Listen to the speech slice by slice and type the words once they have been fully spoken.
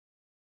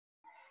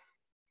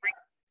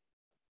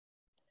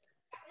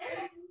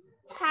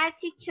Hi,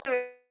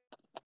 teacher.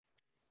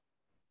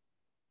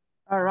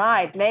 All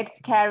right, let's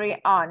carry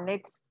on.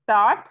 Let's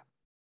start.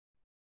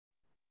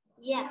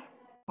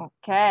 Yes.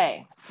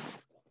 Okay.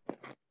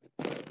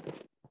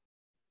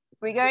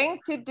 We're going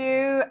to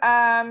do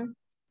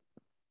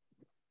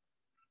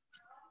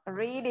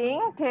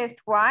reading test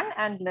 1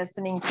 and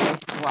listening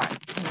test 1.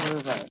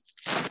 Movers.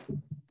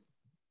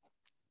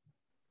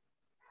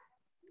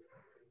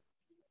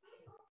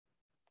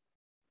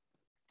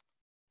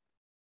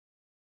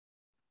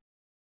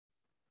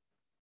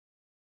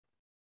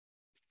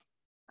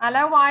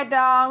 Hello,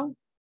 Wydong.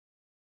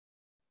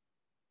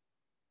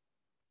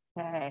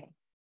 Okay,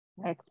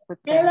 let's put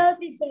that. Hello,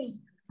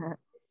 teacher.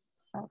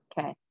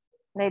 Okay,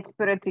 let's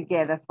put it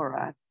together for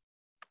us.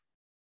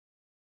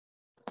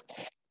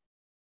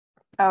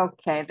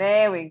 Okay,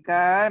 there we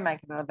go. Make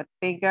it a little bit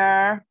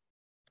bigger.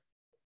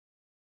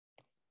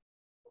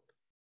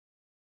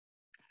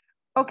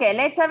 Okay,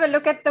 let's have a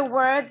look at the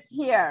words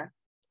here.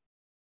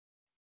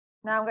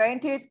 Now I'm going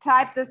to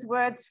type these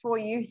words for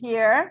you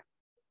here.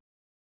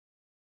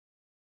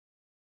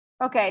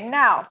 Okay,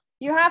 now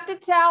you have to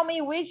tell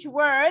me which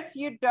words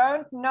you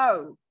don't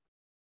know.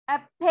 A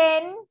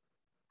pen,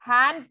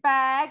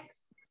 handbags,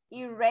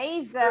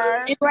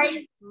 eraser,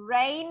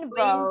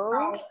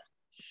 rainbow,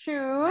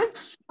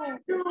 shoes,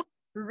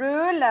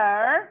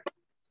 ruler,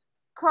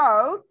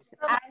 coat,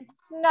 and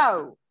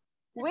snow.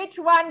 Which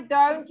one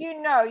don't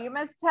you know? You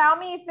must tell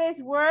me if there's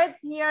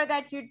words here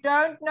that you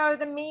don't know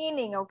the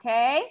meaning,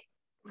 okay?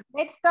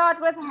 Let's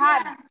start with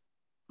Han.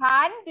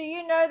 Han, do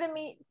you know the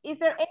meaning? Is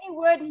there any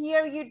word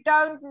here you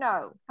don't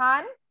know?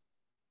 Han?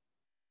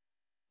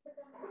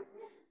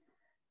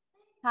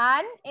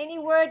 Han, any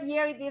word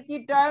here that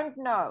you don't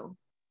know?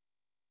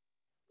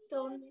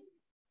 Don't.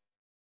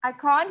 I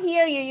can't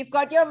hear you. You've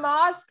got your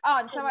mask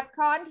on, so I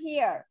can't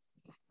hear.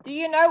 Do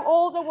you know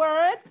all the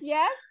words?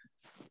 Yes?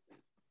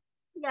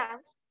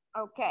 Yes.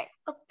 Okay.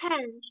 A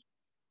pen.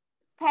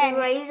 Pen.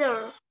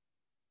 Eraser.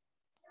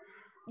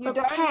 You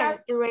don't know.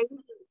 Eraser.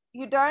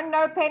 You don't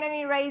know pen and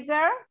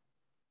eraser?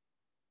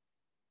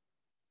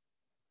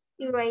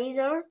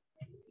 Eraser.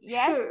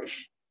 Yes.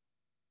 Shoes.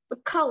 A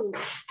coat.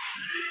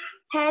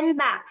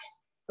 Handbags.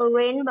 A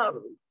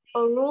rainbow. A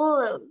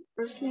ruler.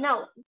 A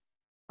snow.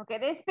 Okay,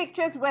 there's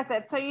pictures with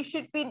it, so you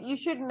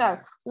should know.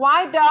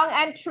 Why Dong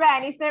and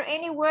Tran? Is there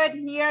any word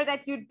here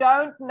that you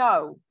don't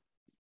know?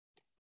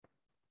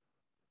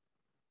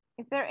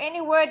 Is there any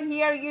word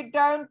here you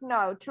don't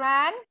know?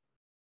 Tran?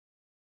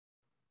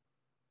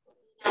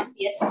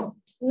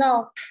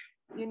 No.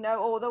 You know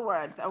all the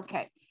words.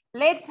 Okay.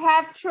 Let's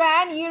have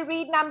Tran. You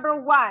read number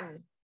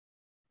 1.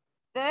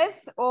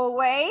 This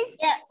always.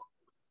 Yes.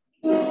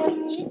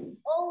 This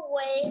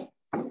always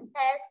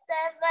has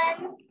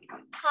 7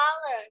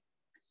 colors.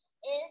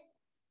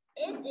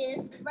 It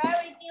is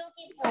very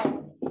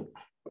beautiful.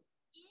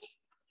 It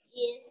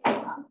is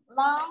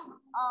long.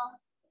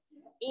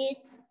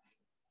 Is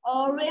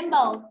a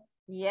rainbow.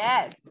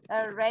 Yes,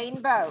 a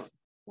rainbow.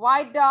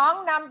 Why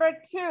Dong? Number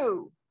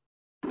 2.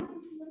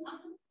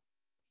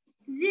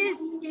 This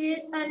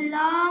is a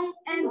long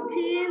and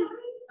thin.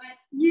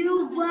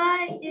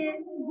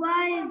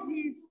 Why is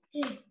this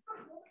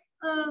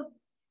a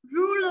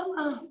ruler?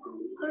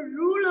 A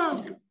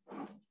ruler.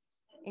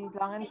 It's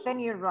long and thin.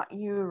 You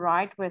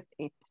write with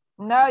it.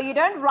 No, you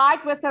don't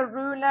write with a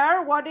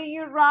ruler. What do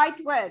you write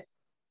with?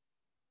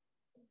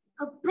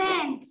 A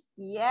pen.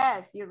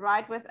 Yes, you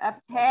write with a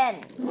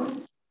pen.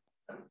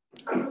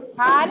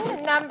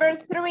 Han, number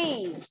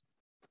 3.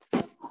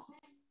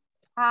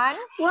 Han?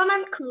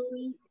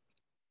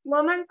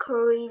 Woman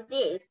carry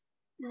this.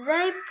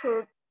 They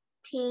put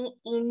things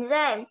in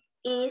them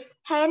is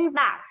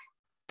handbags.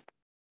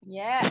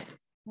 Yes.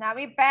 Now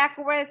we're back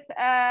with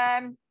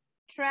Tran.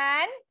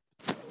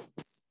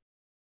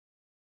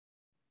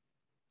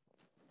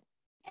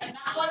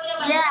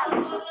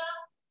 Yes.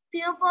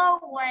 People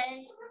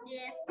wear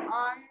this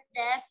on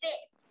their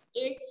feet.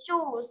 It's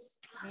shoes.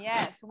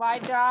 Yes. Why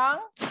Dong?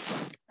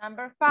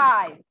 Number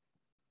 5.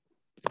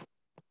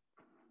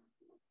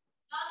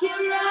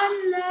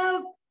 Children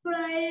love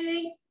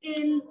playing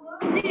in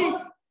this.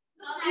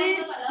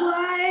 It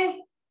white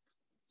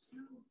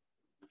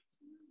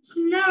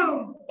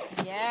snow.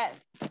 Yes.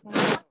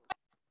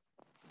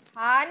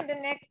 Han, the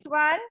next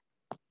one.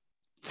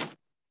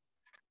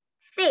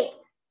 See,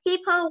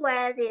 people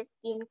wear this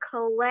in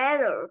cold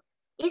weather.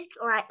 It's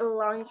like a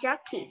long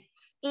jacket.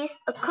 It's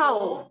a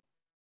coat.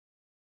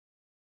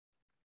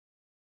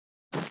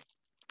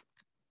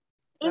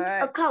 It's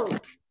a coat.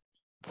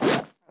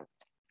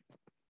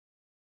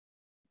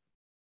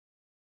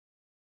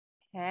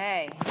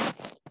 Okay.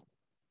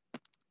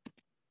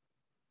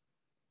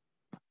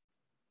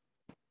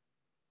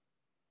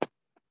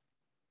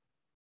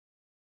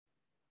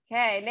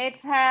 Okay,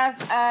 let's have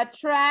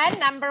Tran,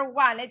 number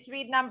 1. Let's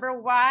read number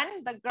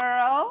 1, the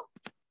girl.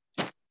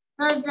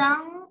 The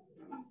young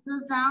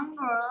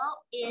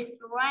girl is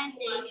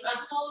riding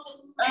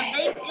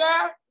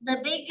the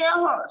bigger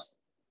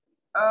horse.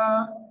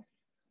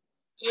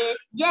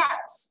 Is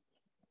yes.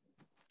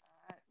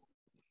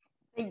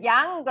 The The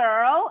young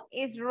girl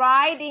is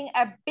riding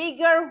a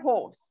bigger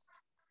horse.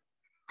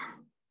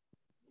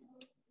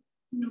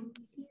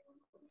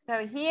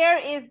 So here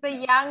is the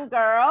young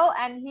girl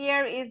and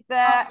here is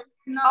the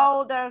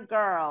older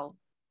girl.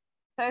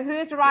 So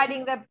who's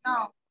riding the...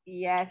 No.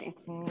 Yes,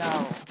 it's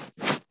no.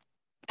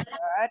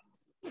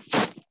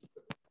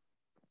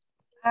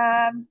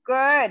 Good.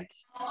 Good.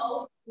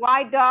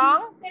 Why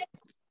Dong?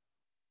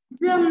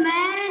 The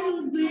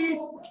man with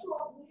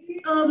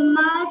a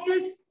mouse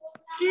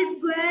is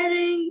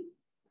wearing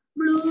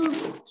blue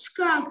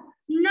scarf.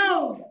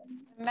 No.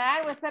 The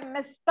man with a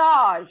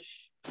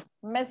mustache.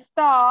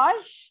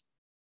 Mustache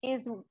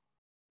is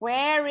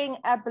wearing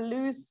a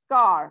blue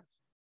scarf.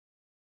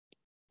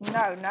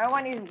 No, no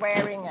one is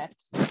wearing it.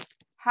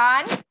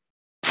 Han?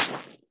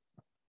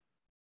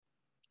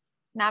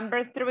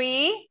 Number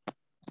 3.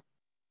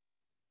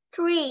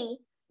 3.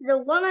 The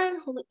woman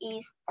who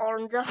is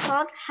on the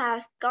horse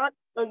has got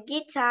a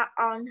guitar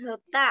on her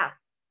back.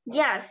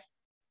 Yes.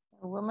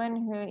 The woman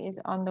who is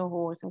on the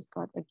horse has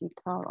got a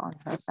guitar on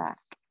her back.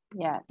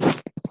 Yes.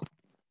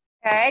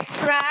 Okay,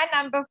 Tran,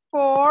 number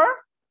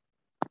 4.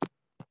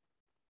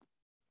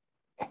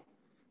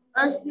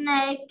 A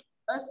snake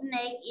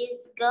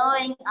is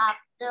going up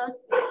the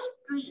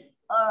street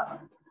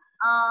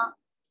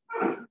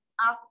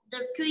up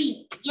the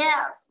tree.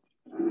 Yes.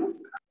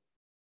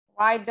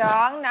 Why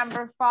Dong,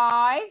 number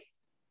 5.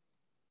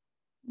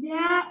 There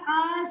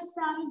are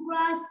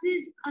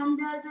sunglasses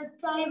under the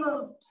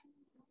table.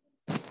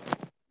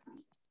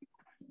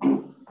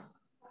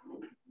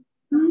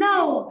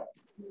 No.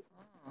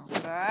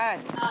 Good.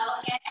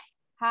 Okay.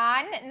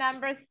 Han,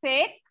 number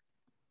 6.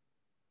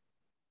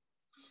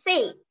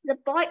 6. The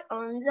boy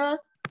on the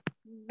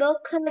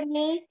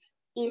balcony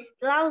is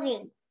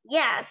laughing.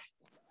 Yes.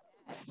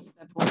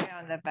 The boy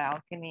on the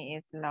balcony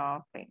is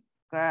laughing.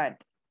 Good.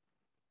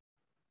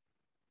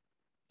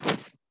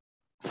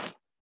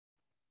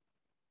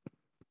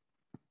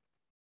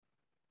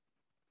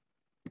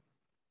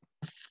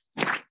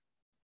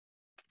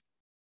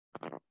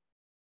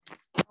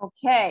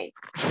 Okay,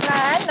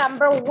 plan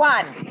number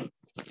 1.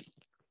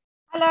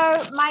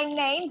 Hello, my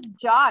name's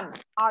John.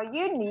 Are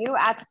you new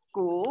at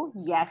school?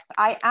 Yes,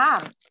 I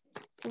am.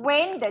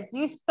 When did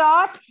you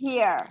start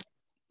here?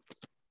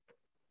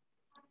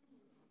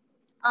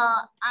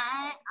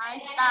 I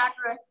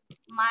started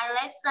my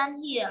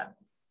lesson here.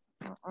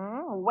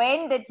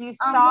 When did you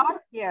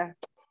start here?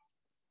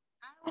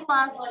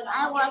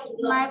 I was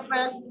my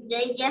first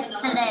day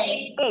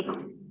yesterday.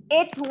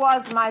 It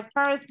was my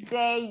first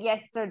day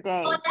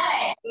yesterday.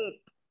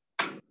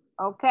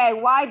 Okay,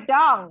 why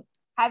Dong?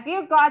 Have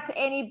you got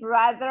any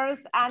brothers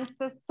and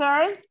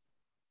sisters?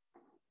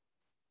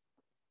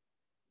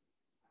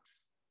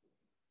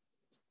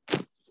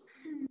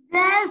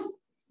 Yes,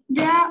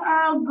 they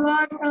are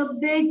got a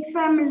big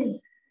family.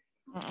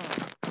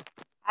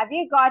 Have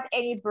you got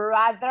any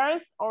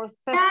brothers or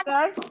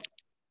sisters?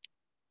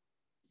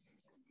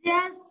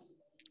 Yes,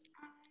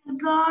 I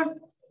got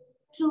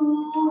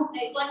 2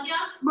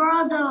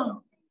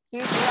 brothers. 2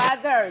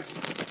 brothers.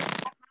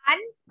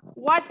 And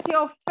what's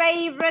your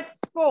favorite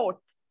sport?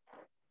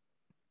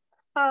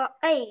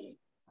 8.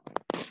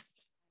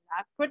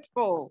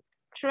 Football.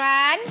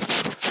 Tran,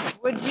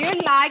 would you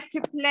like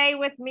to play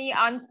with me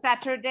on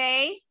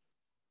Saturday?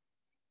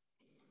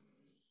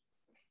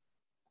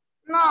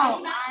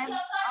 No,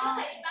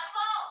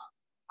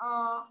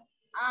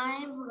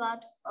 I've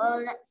got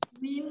a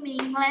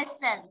swimming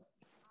lessons.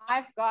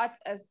 I've got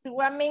a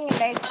swimming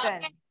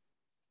lesson.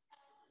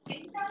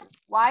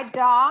 Why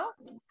Dong?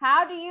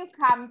 How do you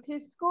come to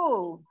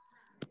school?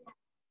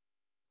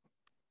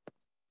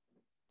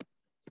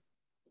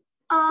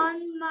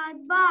 On my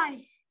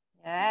bike.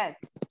 Yes.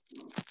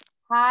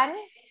 Han,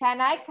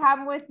 can I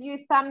come with you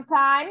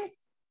sometimes?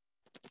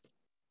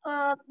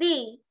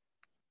 B.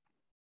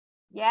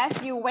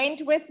 Yes, you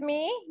went with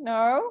me?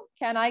 No.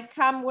 Can I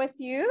come with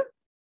you?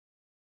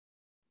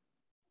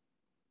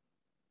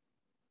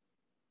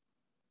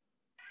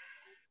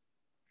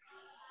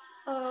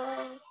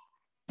 A.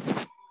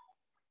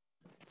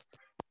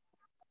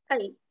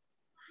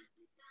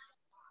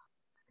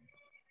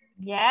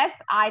 Yes,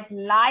 I'd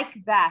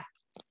like that.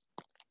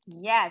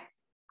 Yes,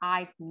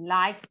 I'd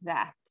like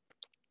that.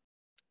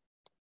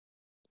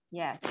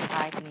 Yes,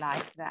 I'd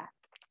like that.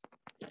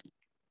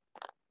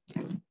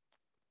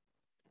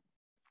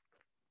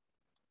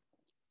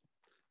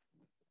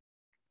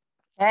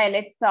 Okay,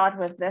 let's start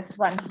with this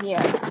one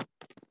here.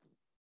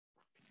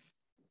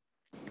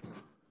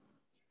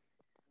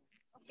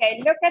 Okay,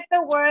 look at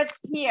the words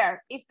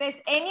here. If there's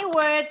any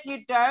words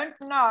you don't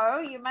know,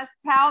 you must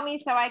tell me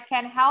so I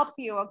can help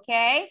you,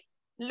 okay?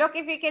 Look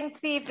if you can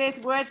see if there's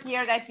words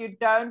here that you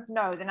don't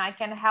know, then I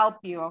can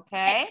help you,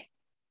 okay?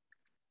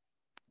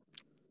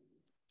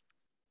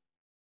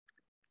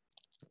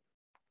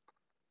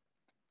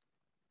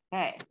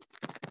 Okay.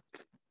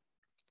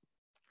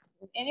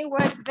 If any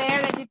words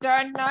there that you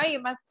don't know, you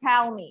must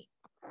tell me.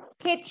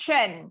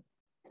 Kitchen,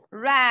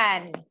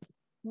 ran,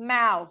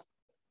 mouth,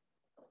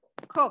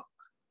 cook,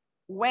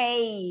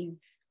 wave,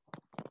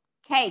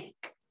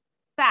 cake,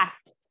 sat,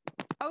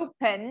 open,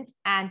 opened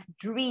and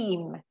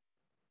dream.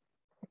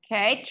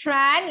 Okay,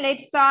 Tran,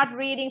 let's start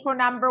reading for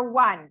number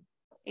 1.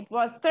 It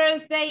was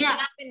Thursday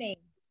evening.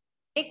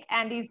 Nick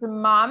and his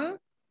mom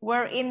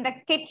were in the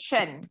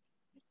kitchen.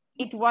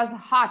 It was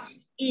hot.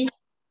 And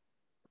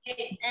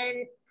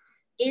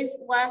it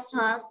was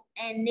hot,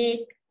 and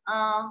Nick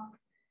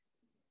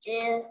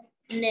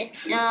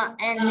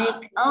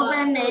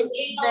opened the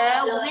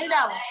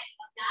window.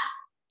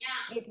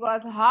 It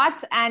was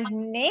hot, and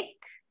Nick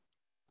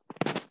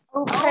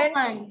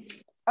opened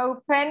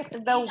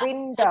the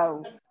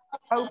window.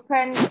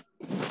 Opened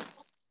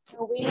the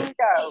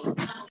window.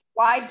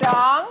 Why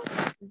dong?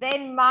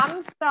 Then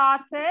mom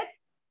started.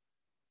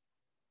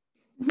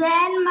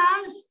 Then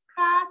mom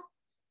started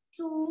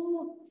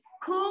to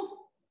cook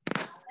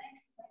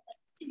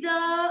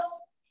the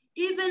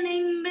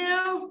evening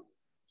meal.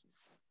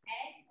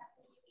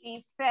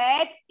 She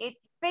said,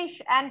 it's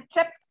fish and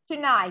chips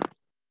tonight.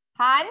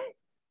 Han,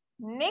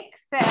 Nick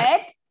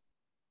said,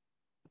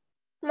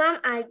 Mom,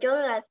 I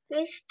don't like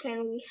fish.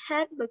 Can we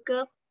have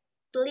burger,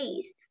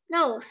 please?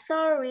 No,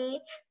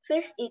 sorry.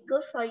 Fish is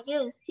good for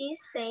you, she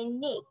said.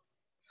 Nick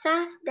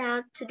sat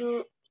down to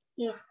do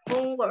his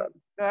homework.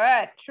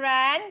 Good.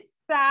 Tran,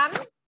 some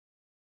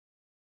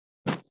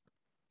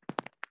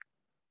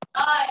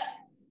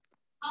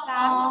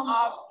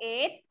of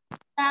it.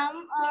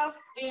 Some of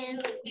it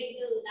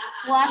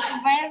was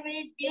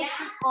very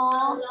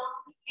difficult,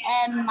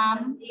 and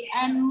mom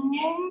came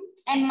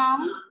to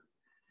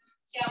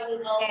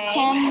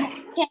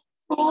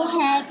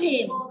help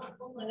him.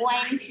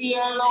 When she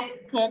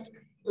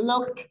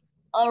looked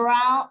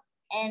around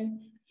and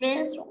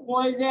fish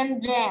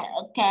wasn't there,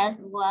 a cat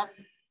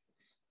was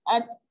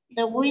at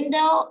the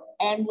window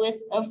and with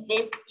a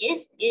fish in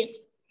its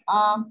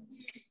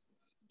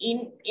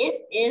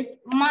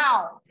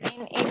mouth.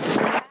 In its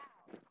mouth.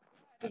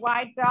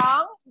 Why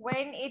dong?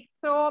 When it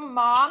saw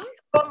mom.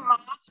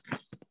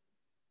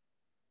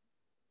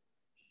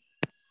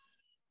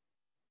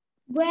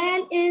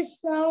 When it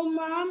saw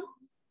mom,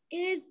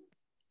 it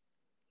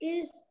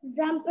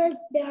jumped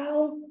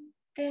down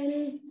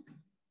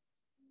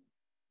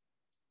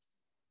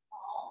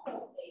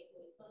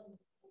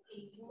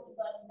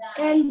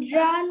and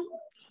ran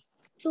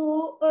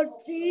to a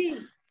tree.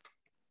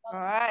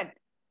 Good.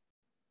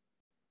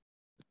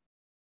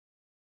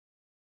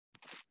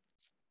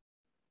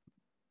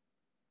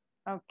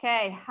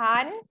 Okay,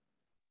 Han.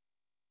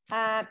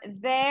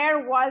 There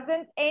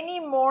wasn't any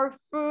more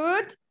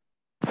food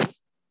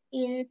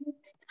In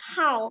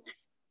how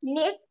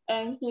Nick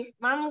and his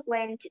mom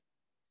went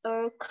to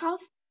a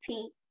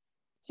cafe.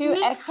 To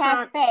a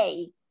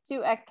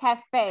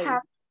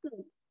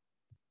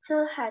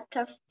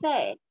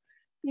cafe.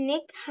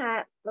 Nick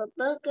had a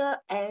burger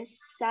and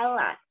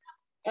salad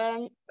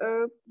and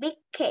a big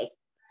cake.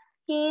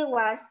 He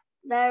was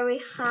very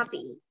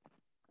happy.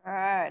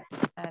 Good.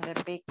 And a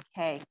big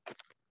cake.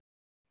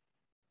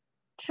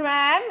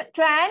 Tran,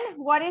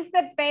 what is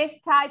the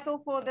best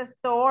title for the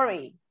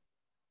story?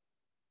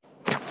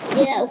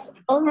 Yes,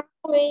 a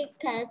hungry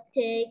cat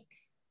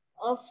takes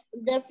of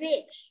the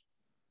fish.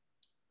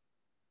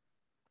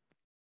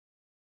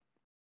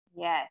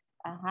 Yes,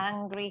 a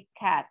hungry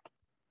cat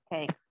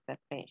takes the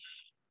fish.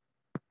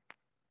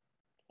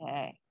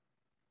 Okay.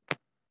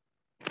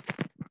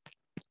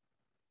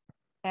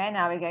 Okay,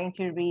 now we're going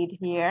to read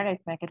here.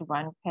 Let's make it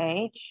 1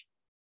 page.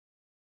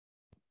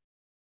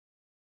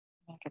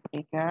 Make it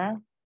bigger.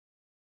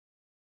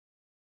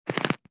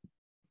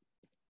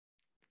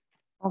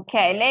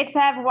 Okay, let's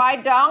have Wai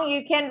Dong.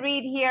 You can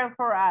read here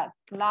for us.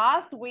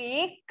 Last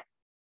week,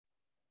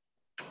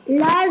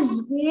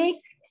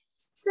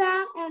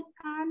 Sam and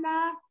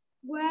Anna,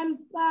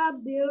 Grandpa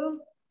Bill,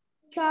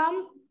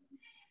 come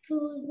to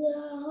the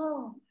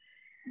home.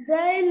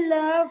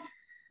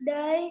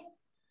 They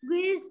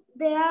wish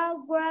their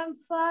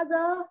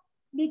grandfather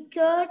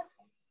because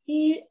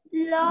he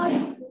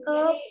lost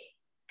a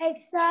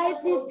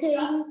exciting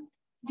thing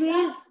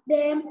with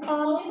them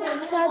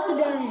on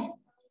Saturday.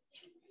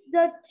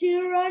 The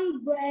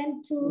children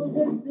went to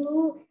the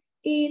zoo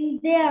in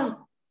their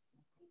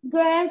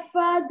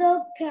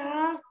grandfather's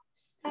car.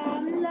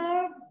 Sam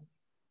loved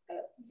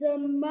the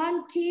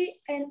monkey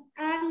and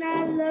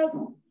Anna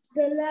loved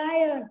the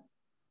lion.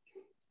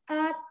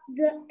 At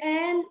the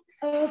end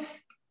of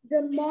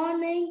the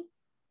morning,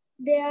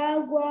 they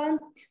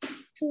went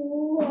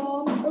to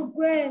home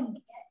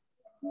again.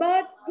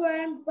 But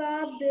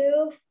Grandpa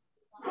Bill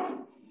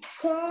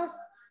could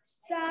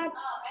start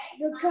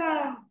the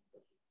car.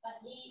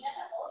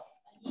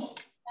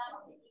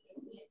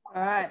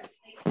 Good.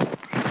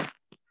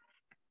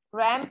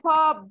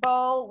 Grandpa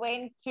Bill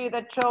went to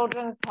the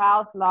children's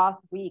house last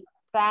week.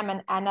 Sam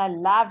and Anna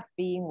loved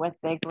being with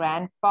their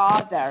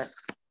grandfather.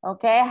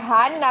 Okay,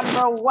 Han,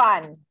 number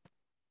 1.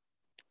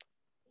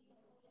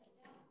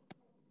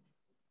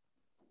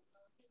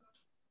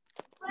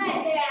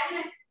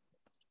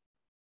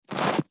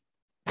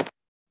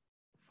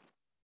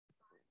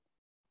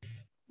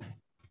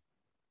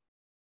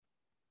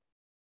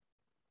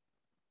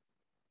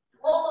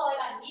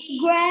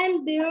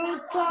 Grandpa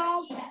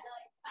told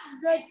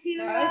the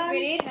No, children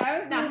sweetie,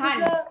 no, to Han.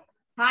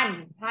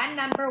 the Han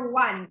number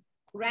 1.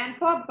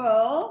 Grandpa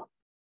Bill.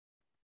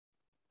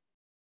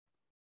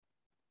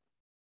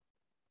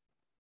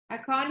 I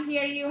can't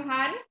hear you,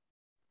 Han.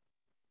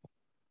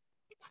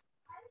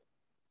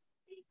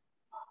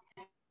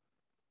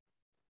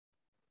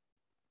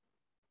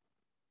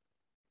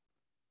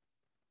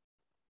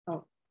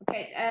 Oh,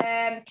 okay.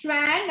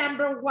 Tran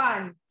number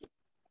 1.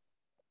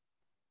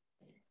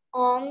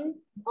 On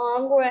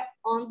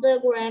the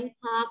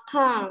grandpa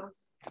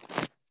cars.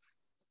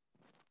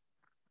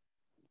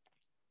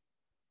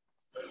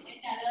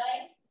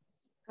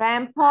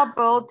 Grandpa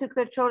Bill took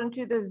the children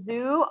to the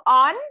zoo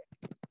on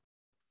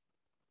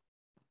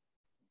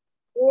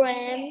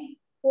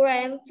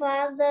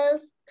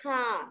Grandfather's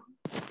car.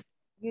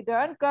 You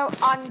don't go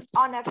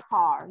on a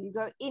car. You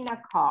go in a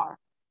car.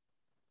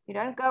 You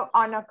don't go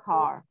on a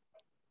car.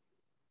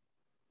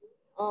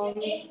 I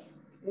think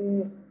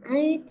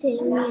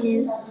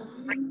it's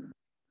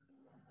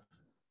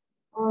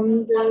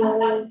on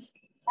the.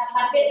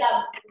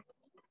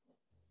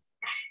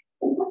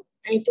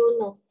 I don't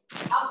know.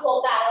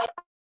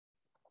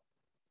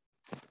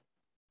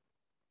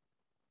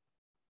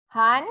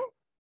 Han,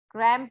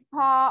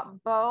 Grandpa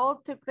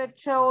Bill took the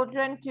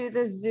children to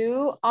the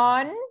zoo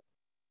on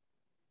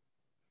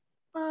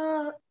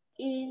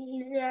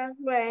in the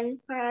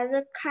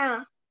grandfather's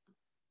car.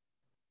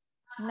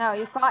 No,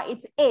 you can't.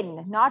 It's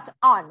in, not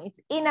on.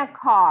 It's in a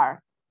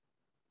car.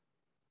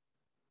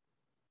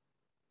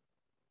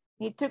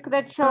 He took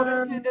the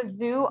children to the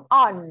zoo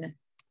on.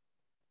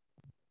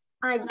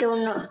 I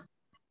don't know.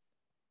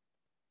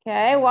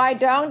 Okay, why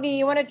don't? Do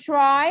you want to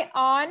try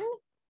on?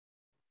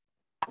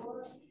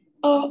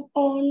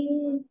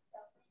 on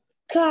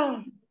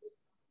car.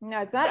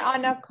 No, it's not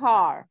on a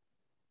car.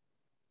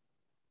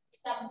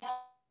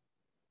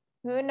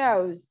 Who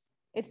knows?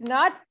 It's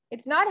not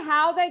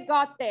how they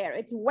got there.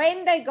 It's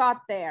when they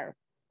got there.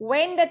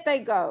 When did they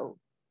go?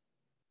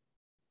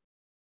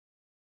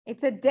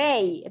 It's a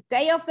day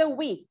of the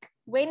week.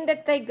 When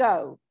did they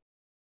go?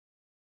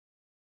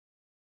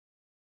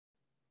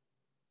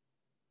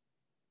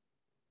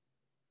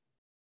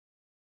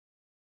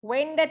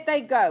 When did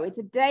they go? It's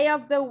a day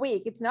of the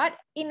week. It's not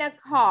in a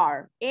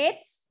car.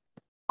 It's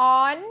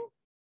on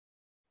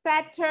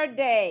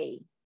Saturday.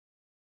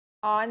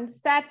 On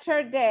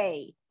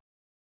Saturday.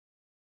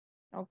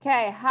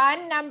 Okay,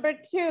 Han number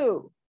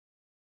 2.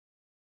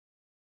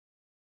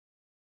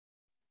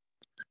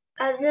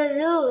 At the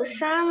zoo,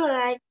 some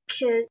like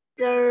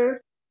the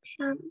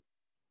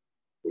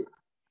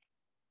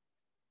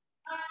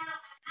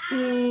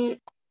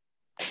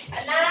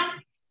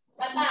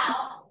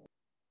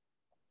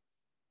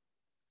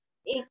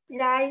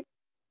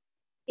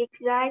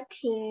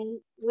exciting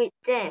with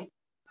them.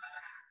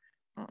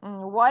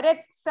 What did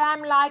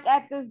Sam like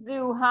at the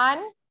zoo, Han?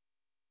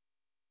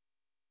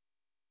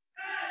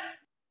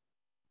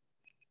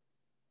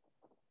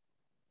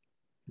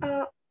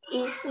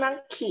 Is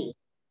monkey.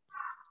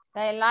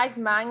 They like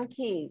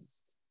monkeys.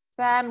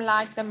 Sam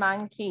liked the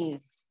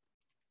monkeys.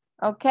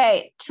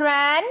 Okay,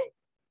 Tran,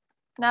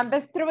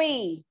 number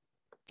 3.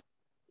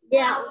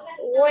 Yes,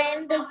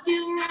 when the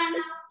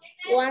children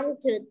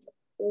want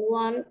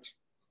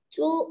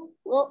to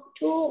go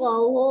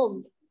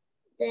home,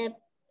 the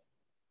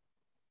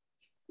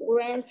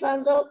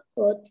grandfather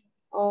could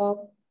I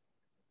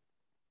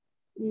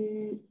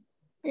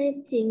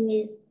think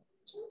is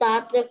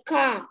start the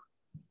car.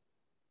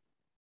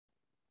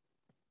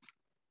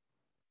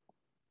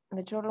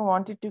 The children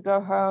wanted to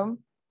go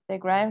home. Their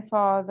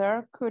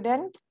grandfather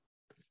couldn't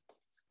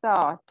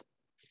start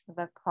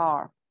the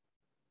car.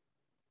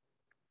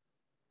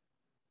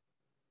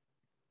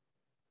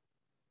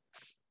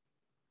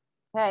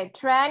 Okay,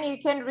 Tran,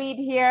 you can read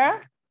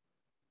here.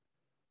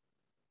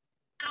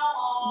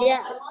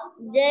 Yes,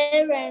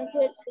 they ran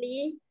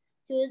quickly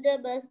to the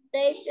bus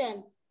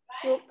station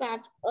to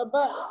catch a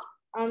bus.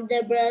 On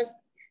the bus,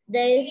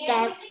 they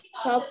start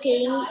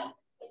talking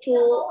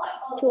to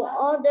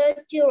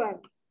other children,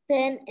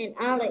 Pen and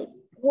Alex,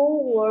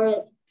 who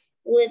were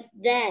with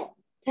their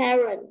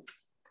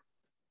parents.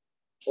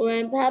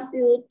 Grandpa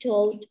Bill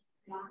told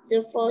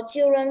the 4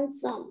 children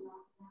some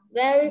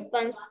very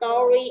fun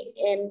story,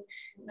 and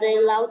they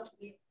laughed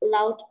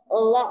a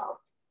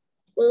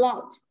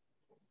lot.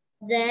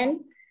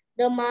 Then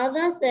the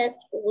mother said,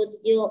 would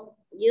you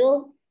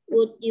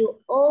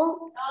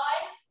all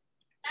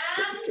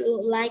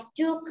like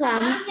to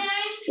come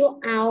to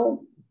our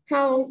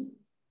house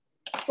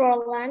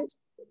for lunch?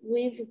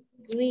 We've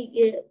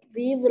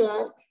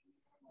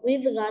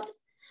got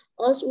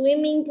a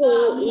swimming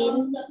pool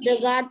in the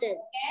garden.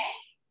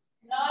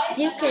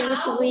 You can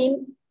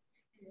swim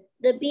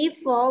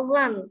before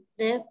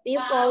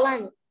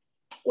lunch.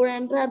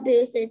 Grandpa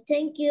Bill said,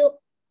 thank you.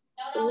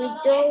 We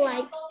don't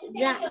like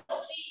that.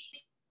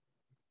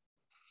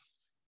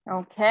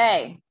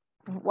 Okay.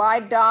 Why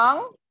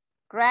Dong?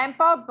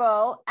 Grandpa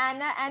Bill,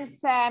 Anna, and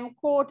Sam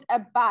caught a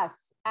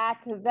bus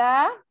at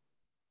the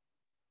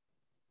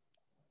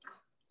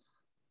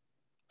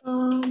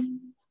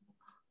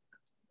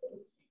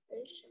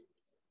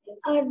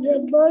At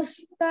the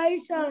bus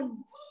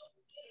station.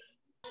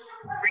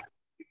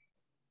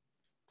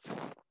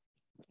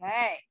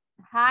 Okay.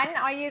 Han,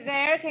 are you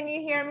there? Can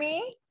you hear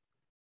me?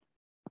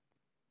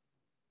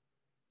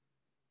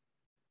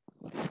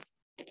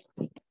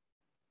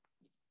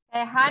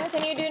 Hey, Han,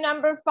 can you do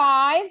number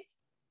 5?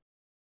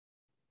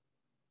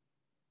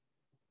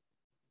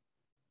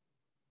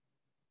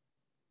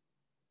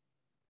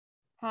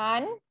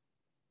 Han?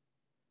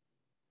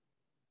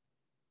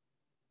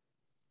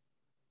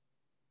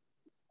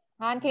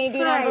 Han, can you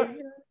do number?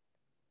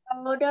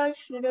 All the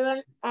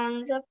children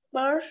on the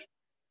bus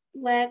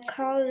were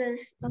called.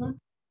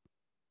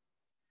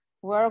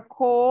 Were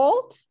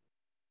called?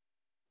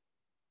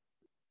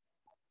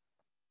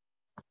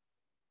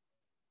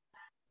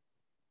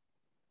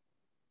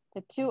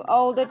 The 2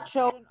 older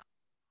children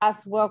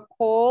as were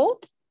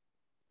called?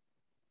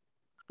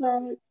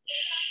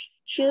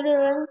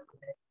 Children.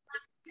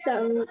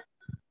 So,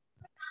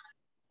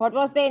 What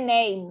was their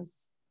names?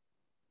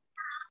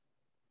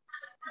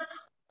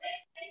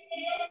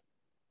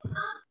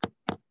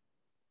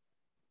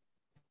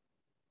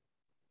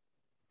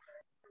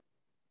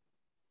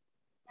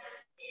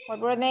 What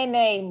were their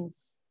names?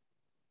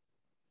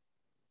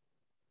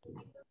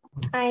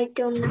 I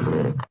don't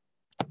know.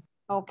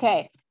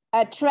 Okay.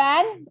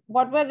 Tran,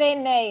 what were their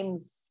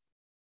names?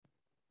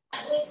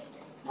 I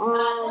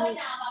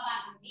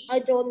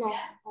don't know.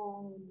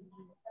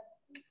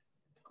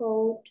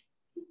 Code.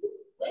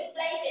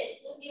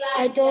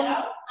 I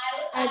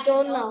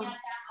don't know.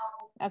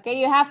 Okay,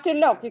 you have to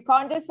look. You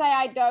can't just say,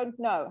 I don't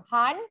know.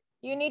 Han,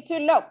 you need to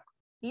look.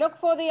 Look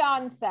for the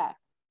answer.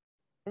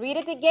 Read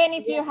it again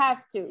if you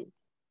have to.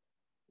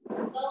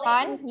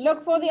 Han,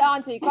 look for the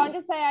answer. You can't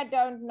just say, I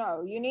don't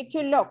know. You need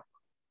to look.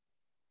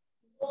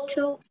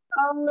 2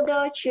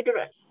 older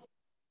children.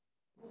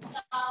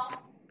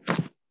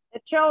 The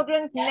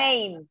children's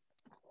names.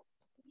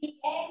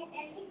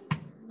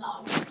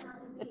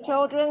 The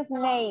children's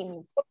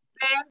names.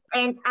 Ben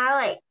and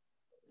Alex.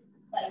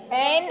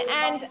 Ben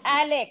and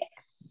Alex.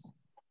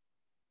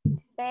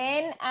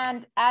 Ben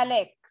and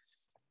Alex.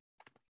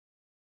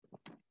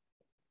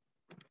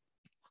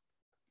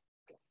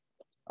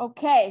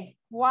 Okay,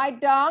 Wai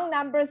Dong,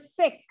 number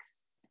 6.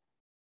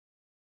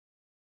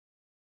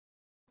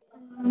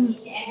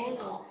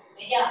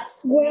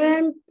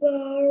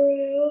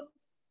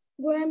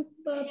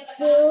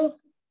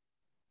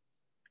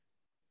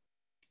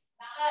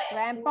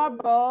 Grandpa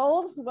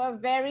Bowles were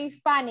very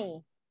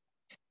funny.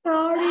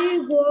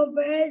 Stories were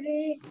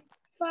very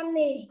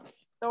funny.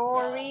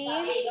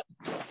 Stories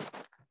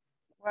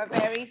were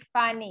very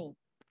funny.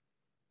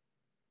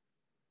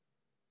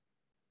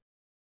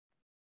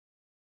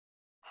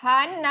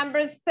 Han,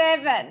 number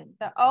 7.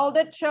 The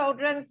older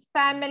children's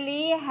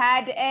family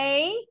had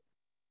a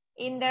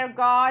in their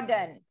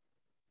garden.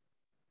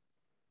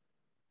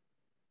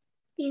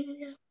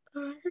 In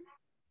the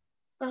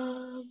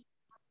garden.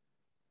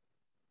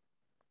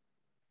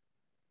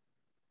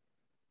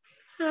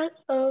 Had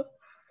a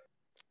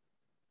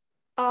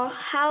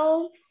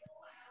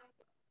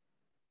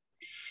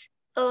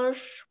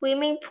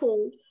swimming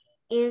pool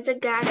in the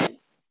garden.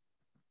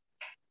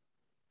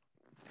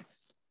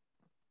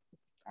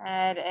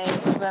 Had a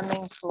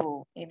swimming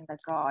pool in the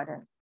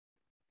garden.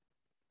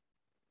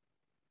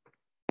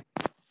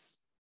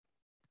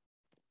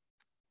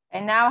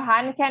 And now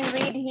Han can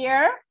read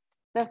here.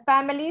 The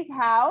family's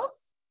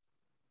house.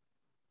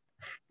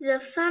 The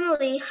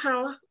family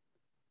house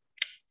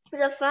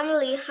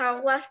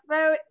was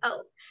very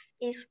old.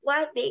 It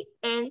was big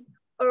and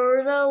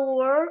all the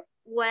walls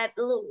were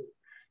blue.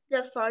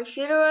 The 4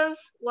 children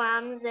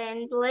swam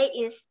and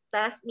played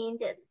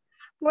badminton.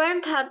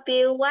 Grandpa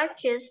Bill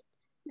watches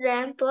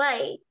them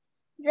play.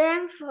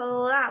 Then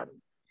for lunch,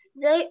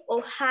 they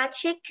all had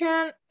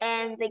chicken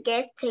and the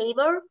guest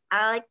table.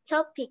 Alex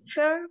took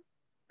pictures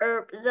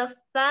of the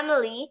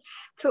family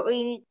to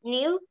a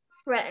new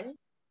friend.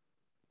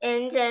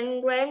 And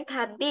then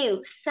Grandpa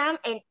Bill, Sam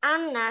and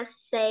Anna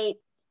said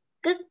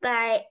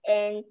goodbye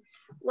and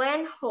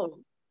went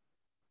home.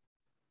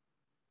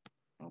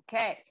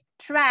 Okay.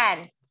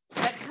 Tran,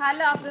 the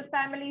color of the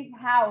family's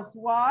house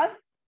was?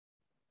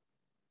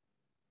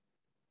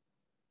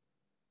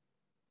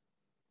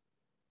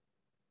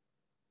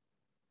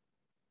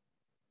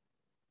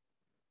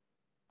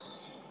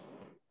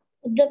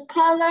 The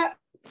color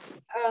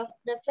of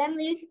the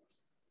family's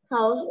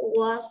house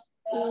was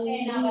blue.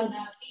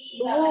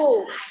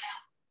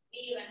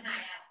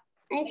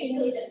 I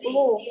think it's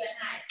blue.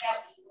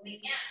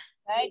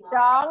 Right,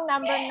 Dong,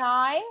 number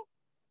 9.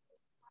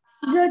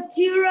 The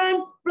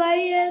children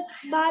played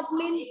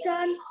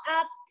badminton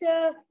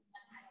after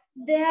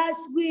their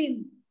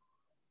swim.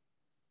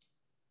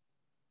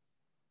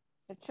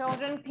 The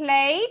children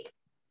played?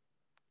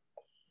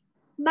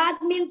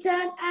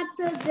 Badminton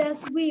after their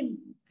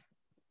swim.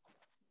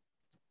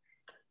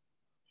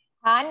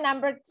 Han,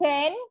 number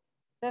 10.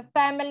 The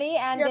family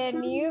and their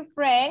new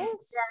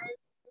friends.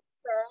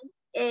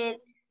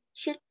 Ate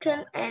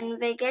chicken and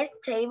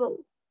vegetable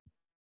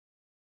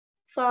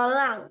for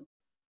lunch.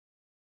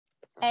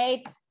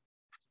 Ate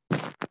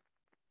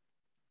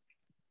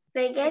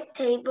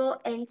vegetable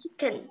and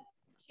chicken.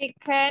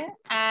 Chicken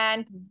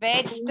and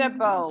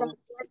vegetables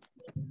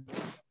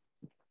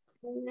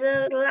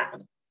The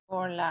lunch.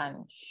 for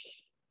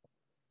lunch.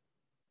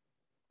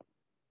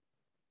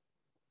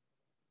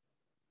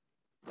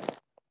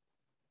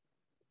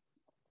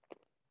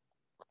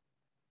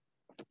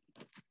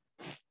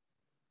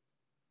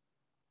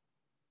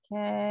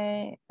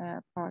 Okay,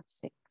 part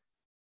 6.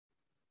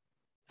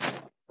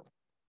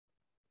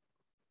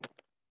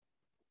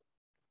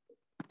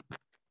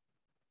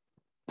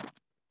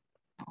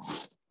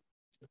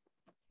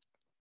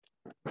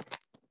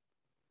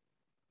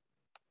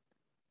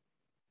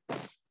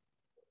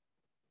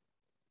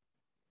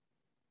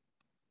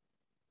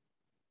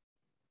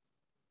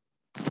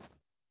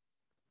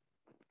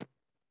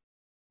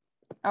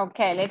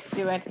 Okay, let's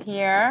do it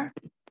here.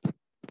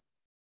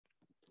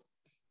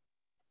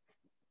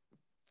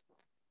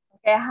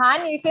 Okay,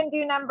 Han, you can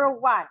do number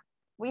 1.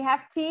 We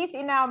have teeth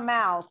in our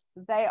mouth.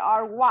 They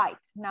are white.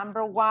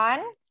 Number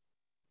 1.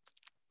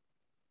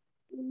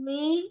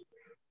 We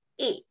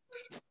eat.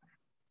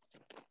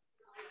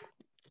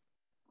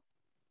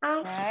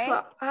 Okay.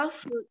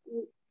 After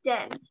eat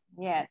them.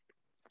 Yes.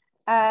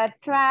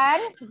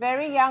 Tran,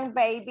 very young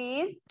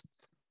babies.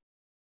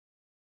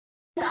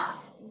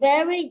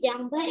 Very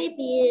young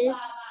babies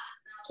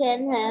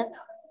can have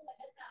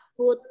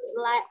food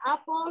like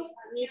apples,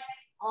 meat,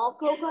 or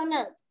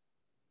coconut.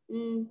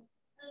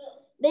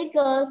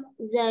 Because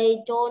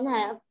they don't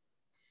have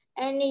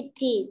any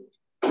teeth.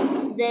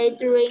 They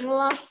drink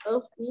lots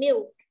of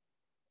milk.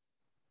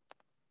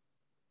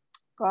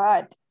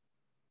 Good.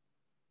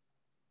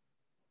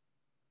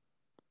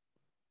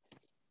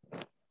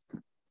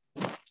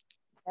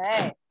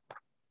 Okay.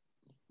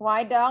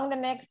 Why Dong, the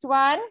next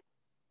one?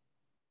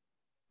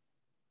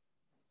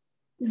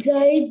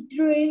 They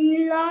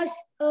drink lots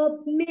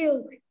of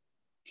milk.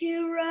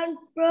 Children's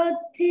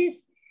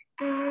teeth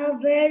are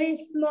very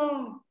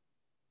small.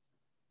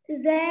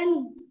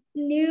 Then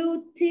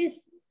new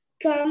teeth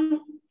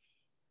come.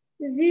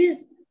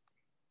 These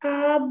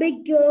are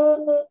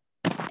bigger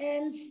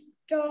and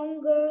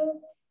stronger.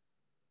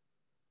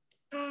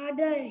 Are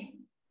they?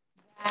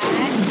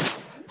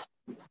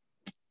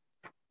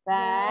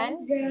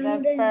 Then Then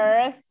the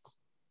first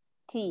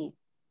teeth.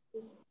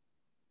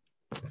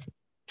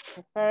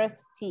 The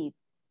first teeth.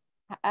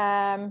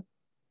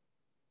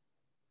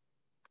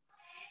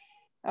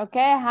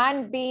 Okay,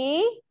 Han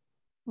B,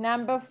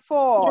 number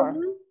 4.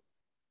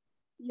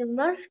 You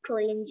must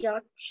clean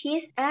your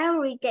teeth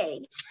every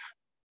day.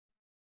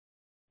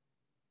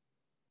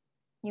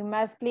 You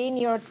must clean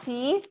your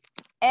teeth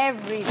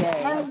every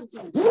day.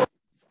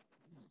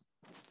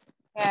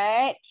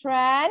 Okay,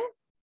 Tran.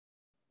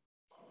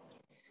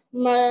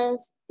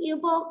 Most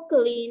people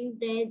clean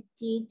their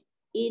teeth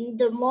in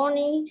the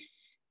morning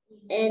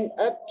and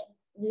at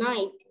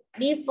night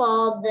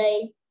before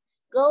they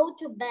go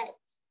to bed.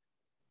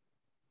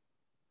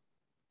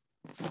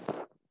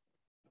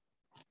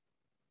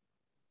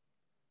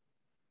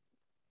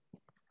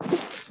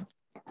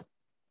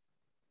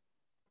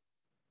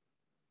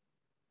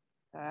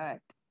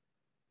 Good.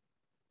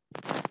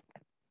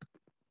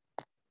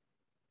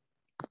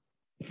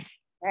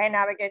 Okay,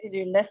 now we're going to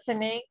do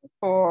listening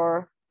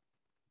for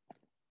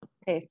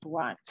test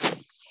 1.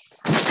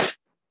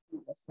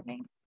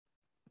 Listening.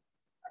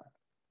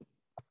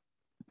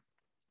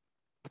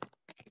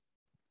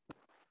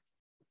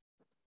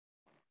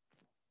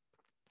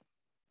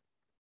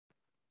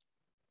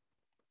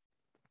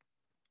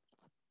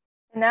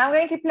 Now I'm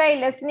going to play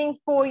listening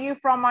for you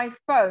from my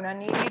phone. I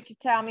need you to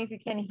tell me if you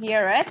can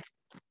hear it.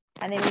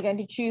 And then we're going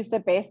to choose the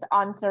best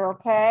answer,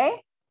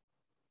 okay?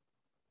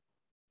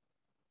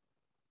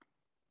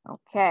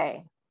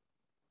 Okay.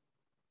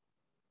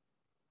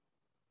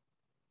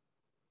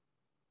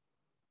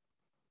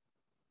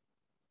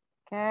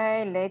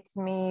 Okay, let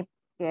me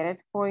get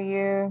it for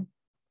you.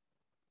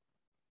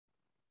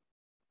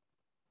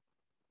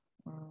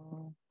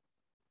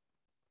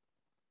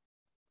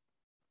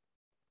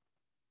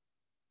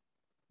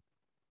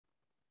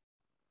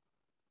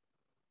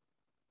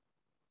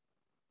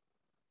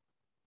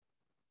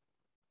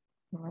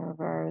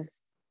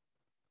 Verse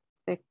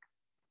 6,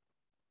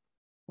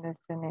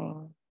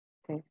 listening,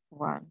 test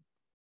 1.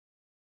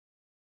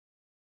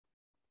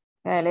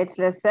 Okay, let's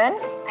listen.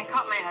 I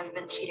caught my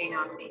husband cheating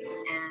on me,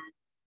 and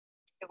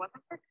it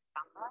wasn't for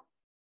December.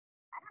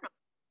 I don't know.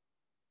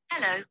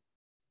 Hello.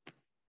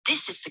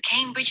 This is the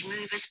Cambridge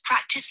Movers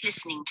Practice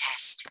Listening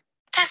Test.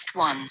 Test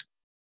 1.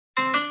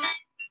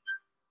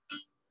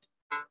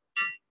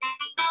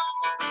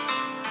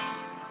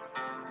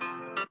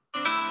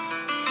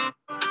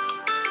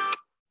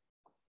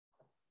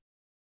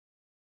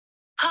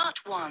 Part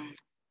 1.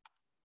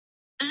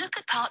 Look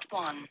at part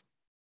 1.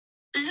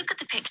 Look at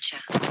the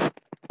picture.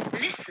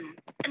 Listen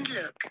and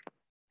look.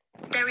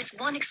 There is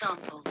one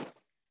example.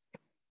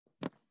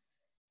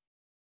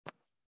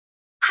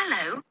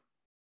 Hello.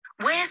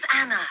 Where's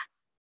Anna?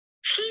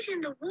 She's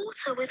in the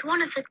water with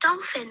one of the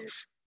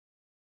dolphins.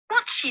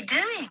 What's she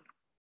doing?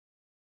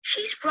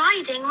 She's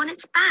riding on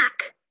its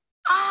back.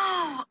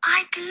 Oh,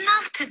 I'd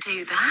love to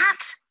do that.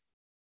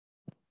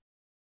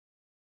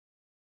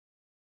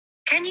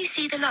 Can you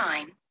see the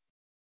line?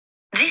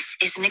 This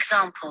is an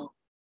example.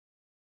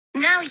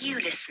 Now you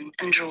listen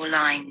and draw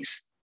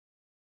lines.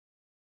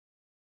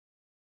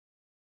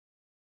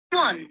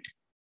 1.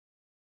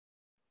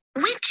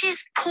 Which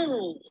is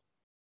Paul?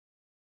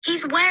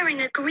 He's wearing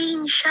a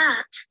green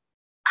shirt.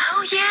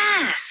 Oh,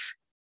 yes.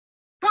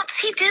 What's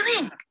he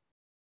doing?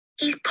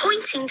 He's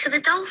pointing to the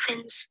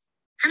dolphins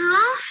and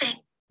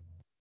laughing.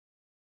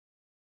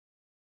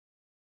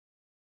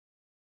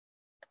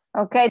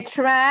 Okay,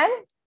 Tran.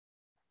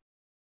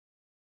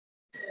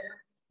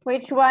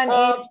 Which one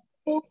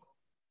is?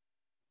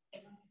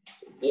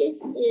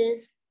 This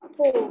is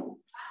Paul.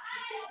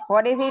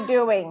 What is he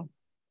doing?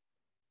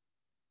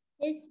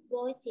 He's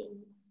pointing.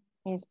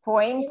 He's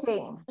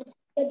pointing.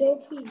 The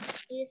dolphin.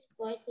 He's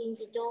pointing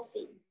the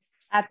dolphin.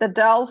 At the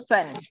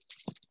dolphin.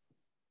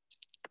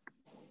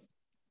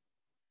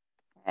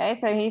 Okay,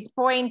 so he's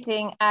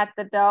pointing at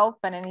the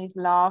dolphin and he's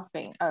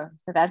laughing. Oh,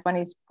 so that one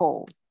is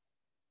Paul.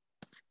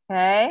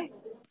 Okay.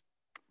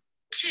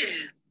 2.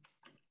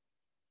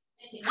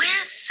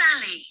 Where's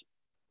Sally?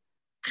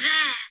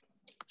 There.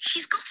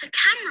 She's got a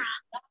camera.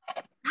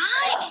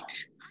 Right.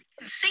 I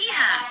can see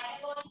her.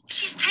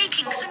 She's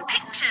taking some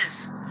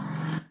pictures.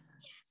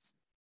 Yes.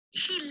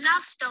 She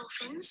loves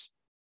dolphins.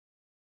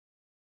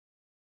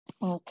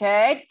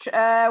 Okay.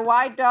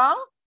 White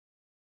Dong.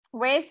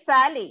 Where's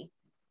Sally?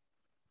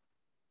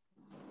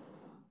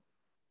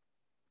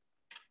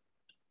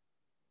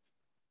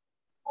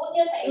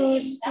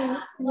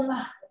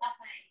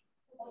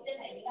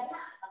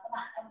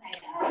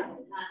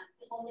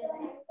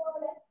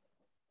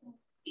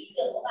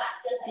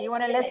 Do you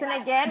want to listen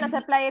again?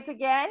 Let's play it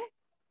again.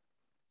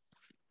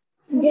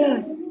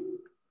 Yes.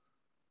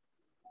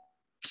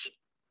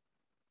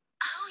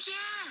 Oh,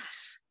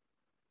 yes.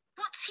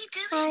 What's he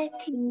doing?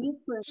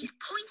 He's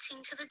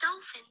pointing to the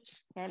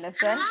dolphins Okay, and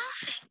listen.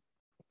 laughing.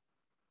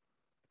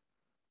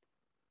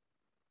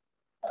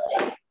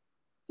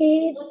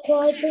 He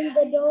pointing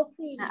the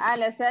dolphin.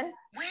 Listen.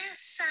 Where's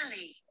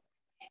Sally?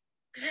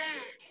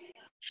 There.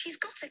 She's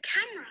got a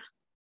camera.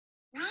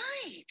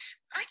 Right.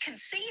 I can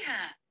see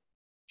her.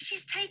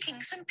 She's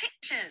taking some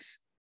pictures.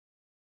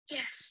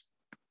 Yes.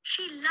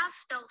 She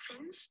loves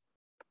dolphins.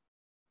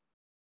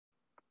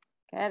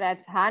 Okay,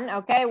 that's Han.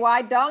 Okay,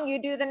 White Dong,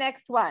 you do the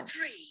next one.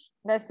 3.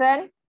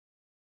 Listen.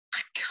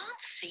 I can't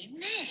see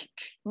Nick.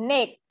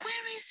 Nick.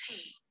 Where is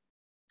he?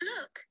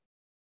 Look.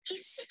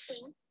 He's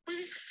sitting with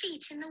his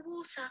feet in the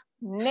water.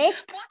 Nick.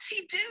 What's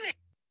he doing?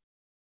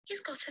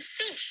 He's got a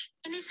fish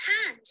in his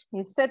hand.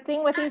 He's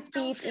sitting with That his feet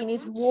dolphin in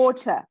his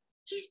wants water. it.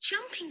 He's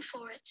jumping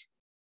for it.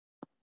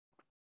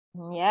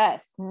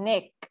 Yes,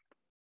 Nick.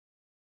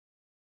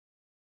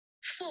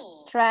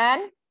 4.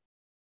 Tran.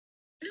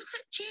 Look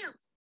at Jill.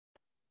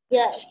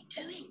 Yes. What's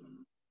she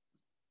doing?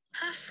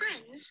 Her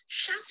friends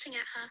shouting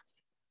at her.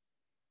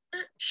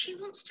 But she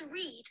wants to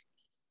read.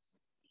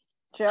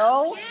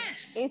 Joe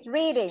Yes. is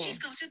reading. She's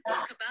got a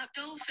book about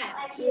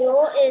dolphins.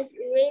 Joe is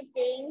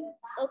reading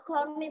a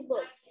comic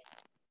book.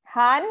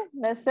 Han,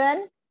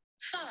 listen.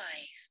 5.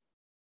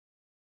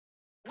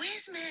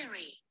 Where's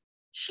Mary?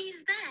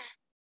 She's there,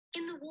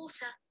 in the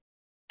water.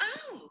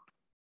 Oh,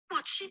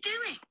 what's she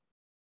doing?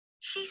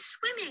 She's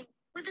swimming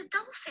with a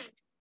dolphin.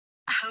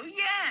 Oh,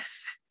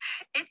 yes.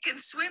 It can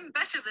swim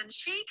better than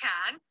she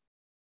can.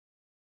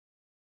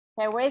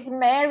 Okay, where's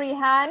Mary,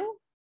 Han?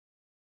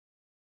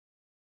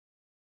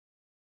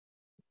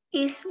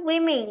 He's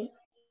swimming.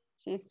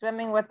 She's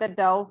swimming with the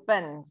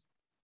dolphins.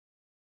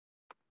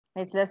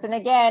 Let's listen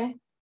again.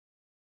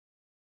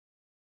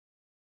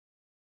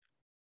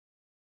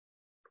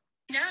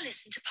 Now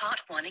listen to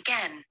part 1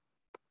 again.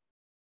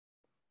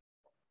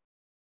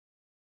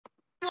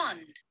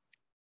 1.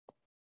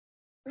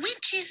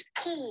 Which is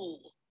Paul?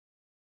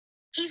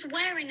 He's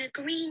wearing a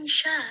green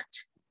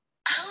shirt.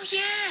 Oh,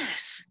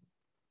 yes.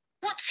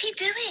 What's he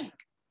doing?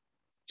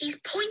 He's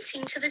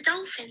pointing to the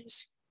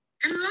dolphins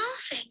and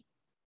laughing.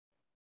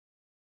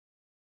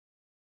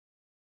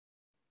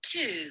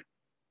 2.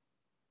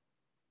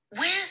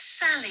 Where's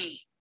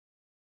Sally?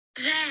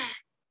 There.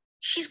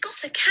 She's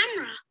got a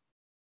camera.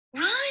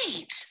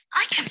 Right.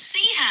 I can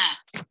see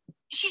her.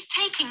 She's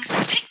taking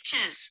some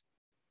pictures.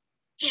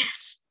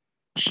 Yes.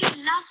 She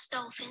loves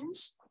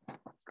dolphins.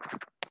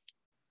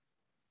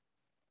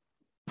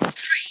 3.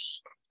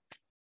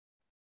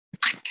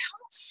 I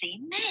can't see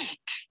Nick.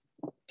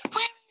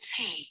 Where is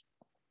he?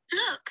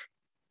 Look.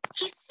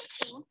 He's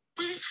sitting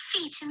with his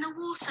feet in the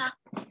water.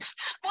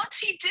 What's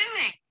he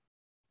doing?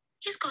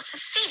 He's got a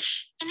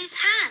fish in his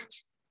hand.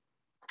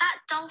 That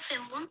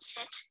dolphin wants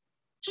it.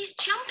 He's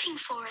jumping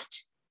for it.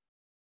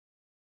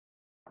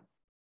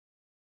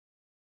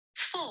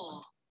 4.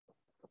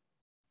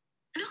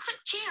 Look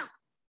at Jill.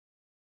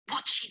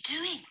 What's she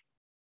doing?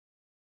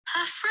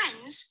 Her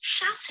friends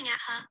shouting at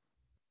her.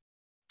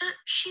 But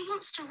she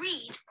wants to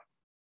read.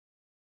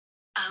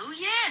 Oh,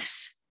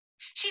 yes.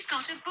 She's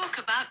got a book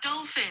about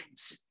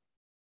dolphins.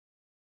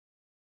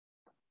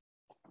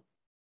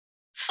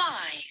 5.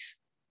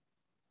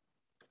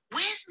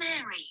 Where's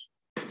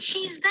Mary?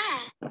 She's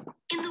there,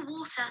 in the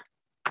water.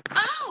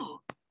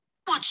 Oh,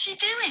 what's she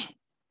doing?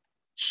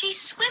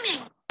 She's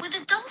swimming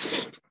with a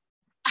dolphin.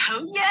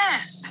 Oh,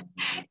 yes.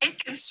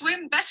 It can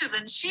swim better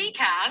than she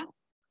can.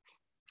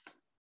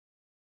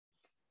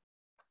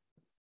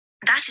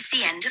 That is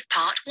the end of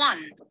part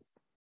 1.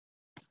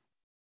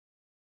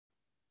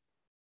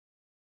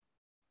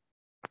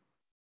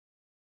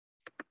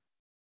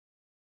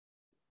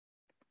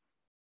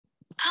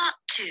 Part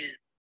 2.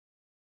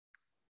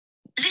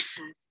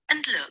 Listen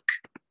and look.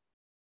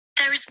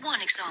 There is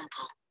one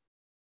example.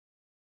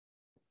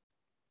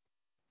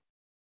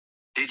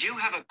 Did you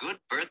have a good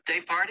birthday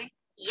party?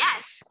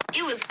 Yes,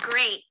 it was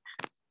great.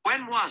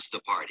 When was the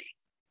party?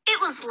 It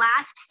was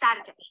last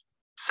Saturday.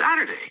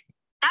 Saturday.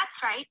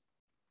 That's right.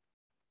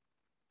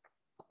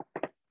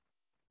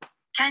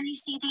 Can you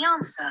see the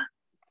answer?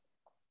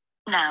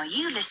 Now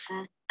you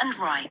listen and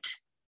write.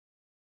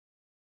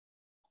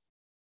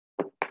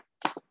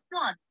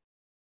 1.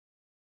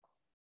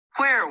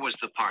 Where was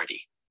the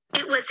party?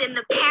 It was in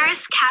the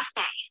Paris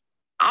Cafe.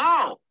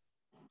 Oh,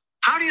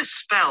 how do you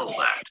spell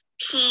that?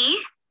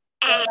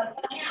 P-A.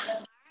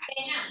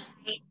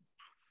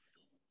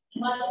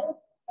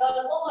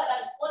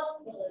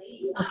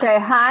 Okay,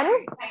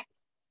 Han.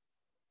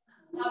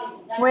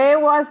 Where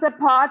was the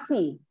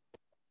party?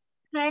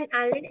 Can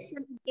I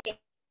listen again?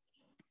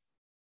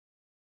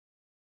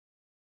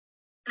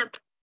 It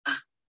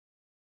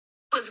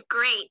was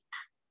great.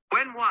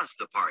 When was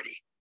the party?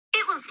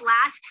 It was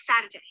last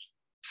Saturday.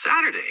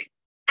 Saturday.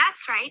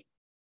 That's right.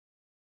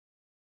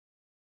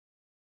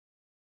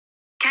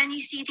 Can you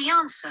see the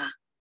answer?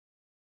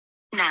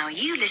 Now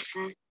you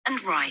listen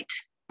and write.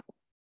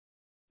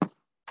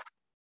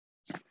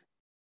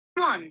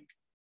 1.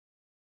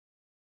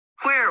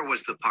 Where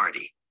was the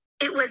party?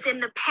 It was in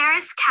the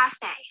Paris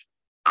Cafe.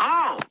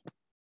 Oh,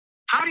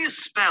 how do you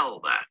spell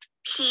that?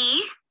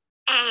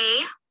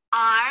 P-A-R-I-S.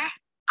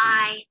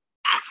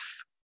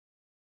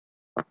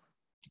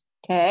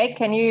 Okay,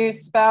 can you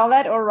spell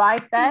that or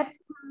write that?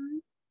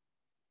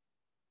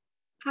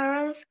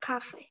 Paris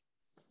Cafe.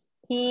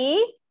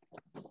 P.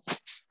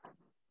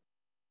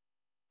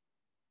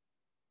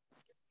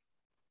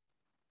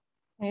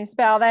 Can you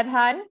spell that,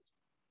 Han?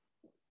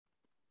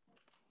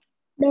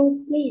 No,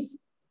 please.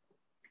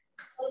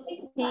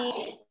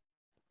 P-A-R-I-S.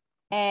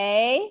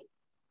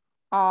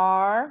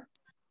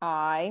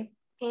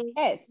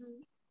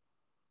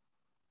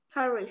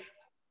 Paris.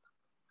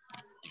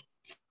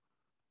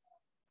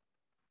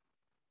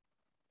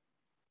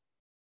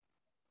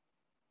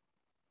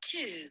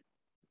 2.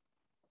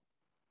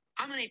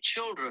 How many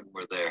children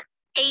were there?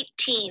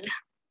 18.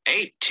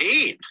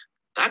 18.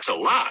 That's a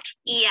lot.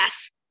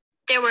 Yes.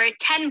 There were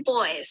 10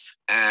 boys.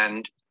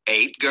 And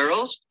 8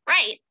 girls?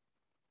 Right.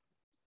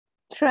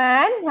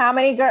 Tran, how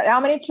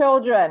many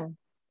children?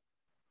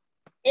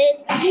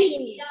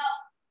 18.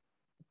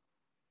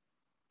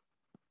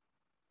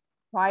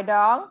 Why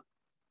dong?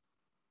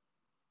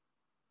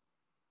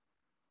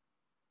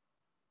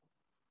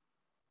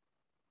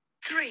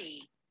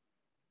 Three.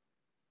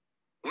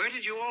 Where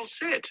did you all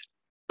sit?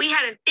 We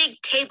had a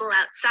big table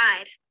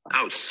outside.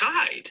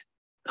 Outside?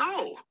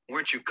 Oh,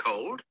 weren't you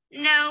cold?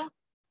 No,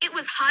 it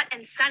was hot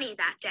and sunny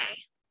that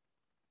day.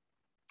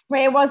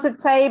 Where was the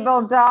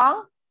table,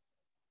 dong?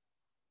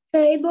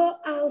 Table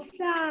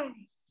outside.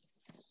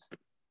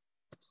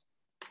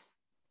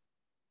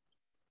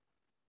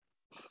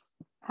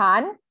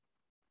 Han?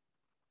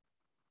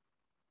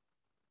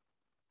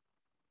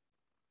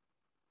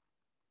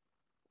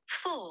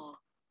 Four.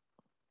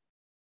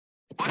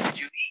 What did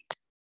you eat? A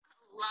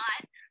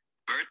lot.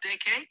 Birthday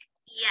cake?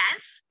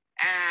 Yes.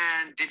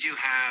 And did you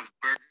have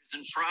burgers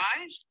and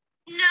fries?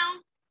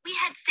 No, we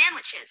had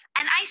sandwiches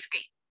and ice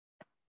cream.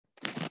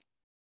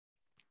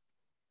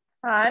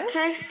 Han?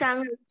 Okay,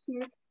 sandwiches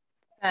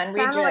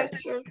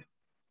Sandwiches.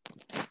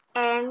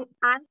 and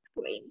ice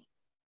cream.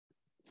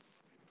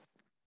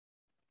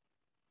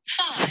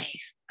 5.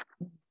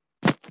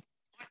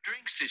 What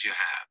drinks did you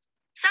have?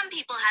 Some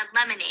people had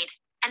lemonade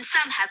and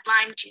some had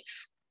lime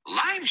juice.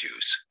 Lime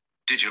juice.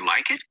 Did you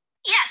like it?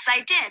 Yes,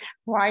 I did.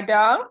 Why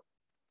dong?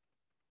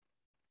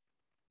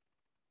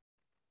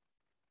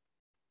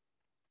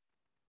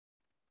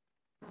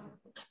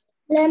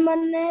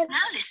 Lemonade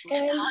Now listen to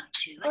and part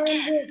 2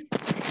 again. oranges.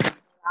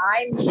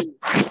 Lime juice.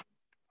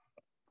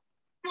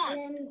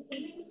 1.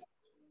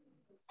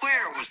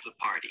 Where was the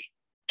party?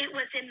 It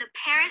was in the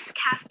Paris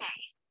Cafe.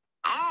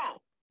 Oh,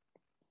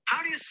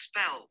 how do you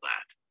spell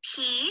that?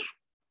 P-A-R-I-S.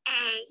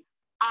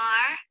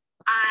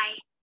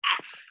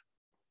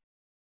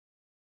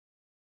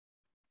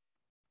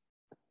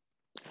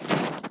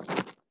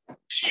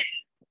 2.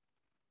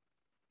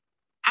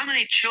 How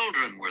many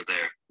children were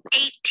there?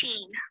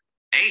 18.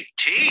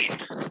 18.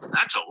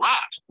 That's a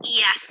lot.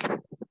 Yes,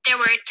 there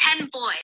were 10 boys.